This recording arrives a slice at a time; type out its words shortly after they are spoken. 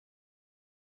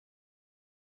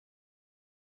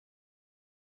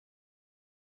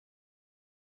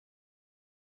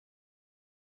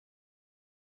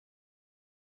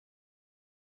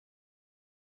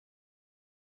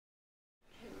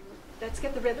let's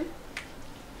get the rhythm.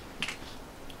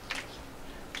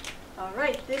 All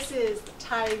right, this is the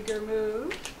tiger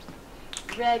move.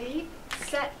 Ready,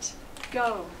 set,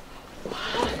 go.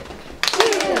 1,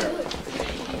 2,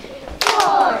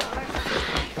 4,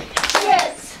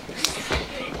 6,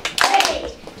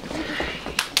 8,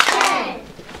 10,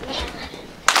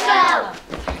 12,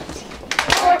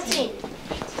 14,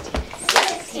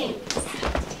 16,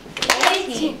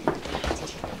 18,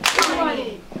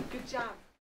 20. Good job.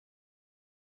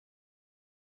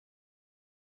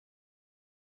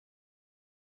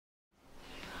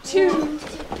 Two,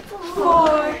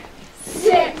 4,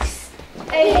 6,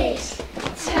 8,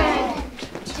 10,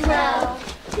 12,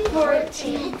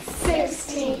 14,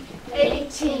 16,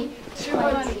 18,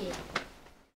 20.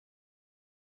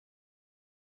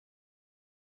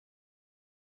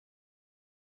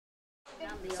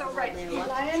 So right, you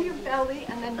lie on your belly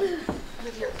and then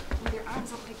with your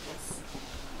arms up like this.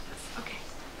 Okay.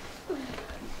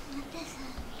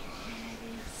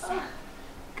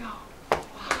 Go.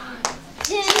 1,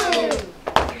 2,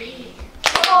 3,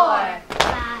 4,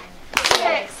 5,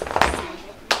 6, 7,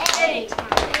 8,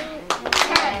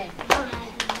 10,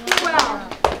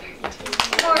 12,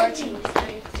 13, 14,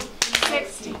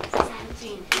 16,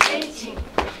 17, 18,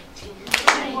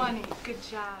 20. Good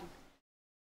job.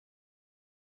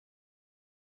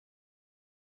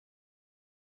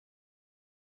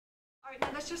 All right,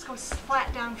 now let's just go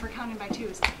flat down for counting by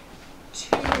twos.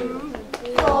 2,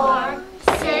 4,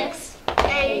 6,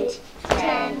 8,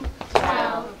 10,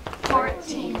 12,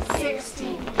 14,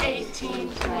 16, 18,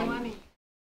 20.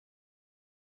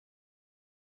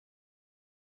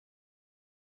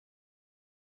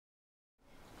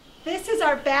 This is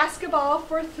our basketball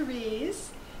for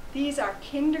threes. These are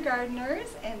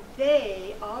kindergartners and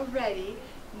they already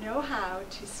know how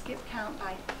to skip count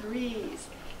by threes.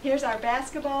 Here's our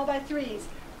basketball by threes.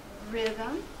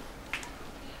 Rhythm.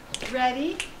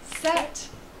 Ready, set,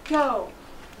 go.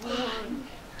 1,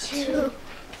 2,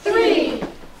 3, 4,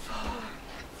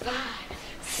 5,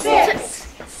 6,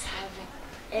 7,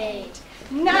 8,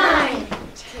 9, 10,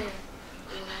 11,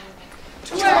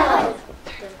 12,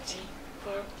 13,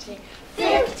 14,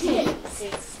 15,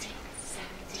 16,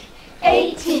 17,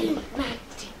 18, 19,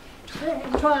 20,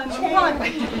 21,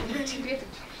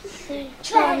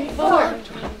 24,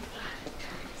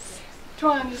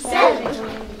 27,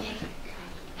 28,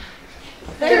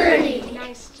 30.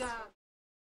 Nice job.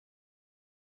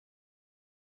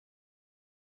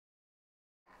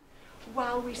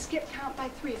 While we skip count by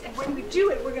threes, and when we do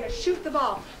it, we're going to shoot the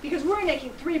ball because we're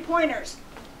making 3-pointers.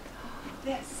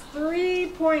 This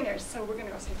 3-pointers. So we're going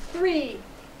to go say 3,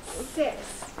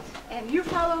 6, and you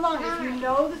follow along. If you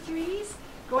know the threes,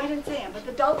 go ahead and say them. But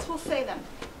the adults will say them.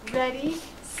 Ready,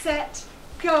 set,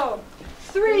 go.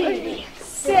 3,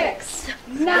 6,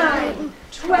 9,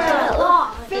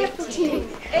 12, 15,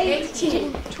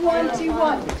 18,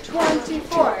 21,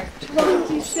 24,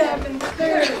 27,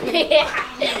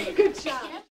 30. Good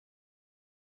job.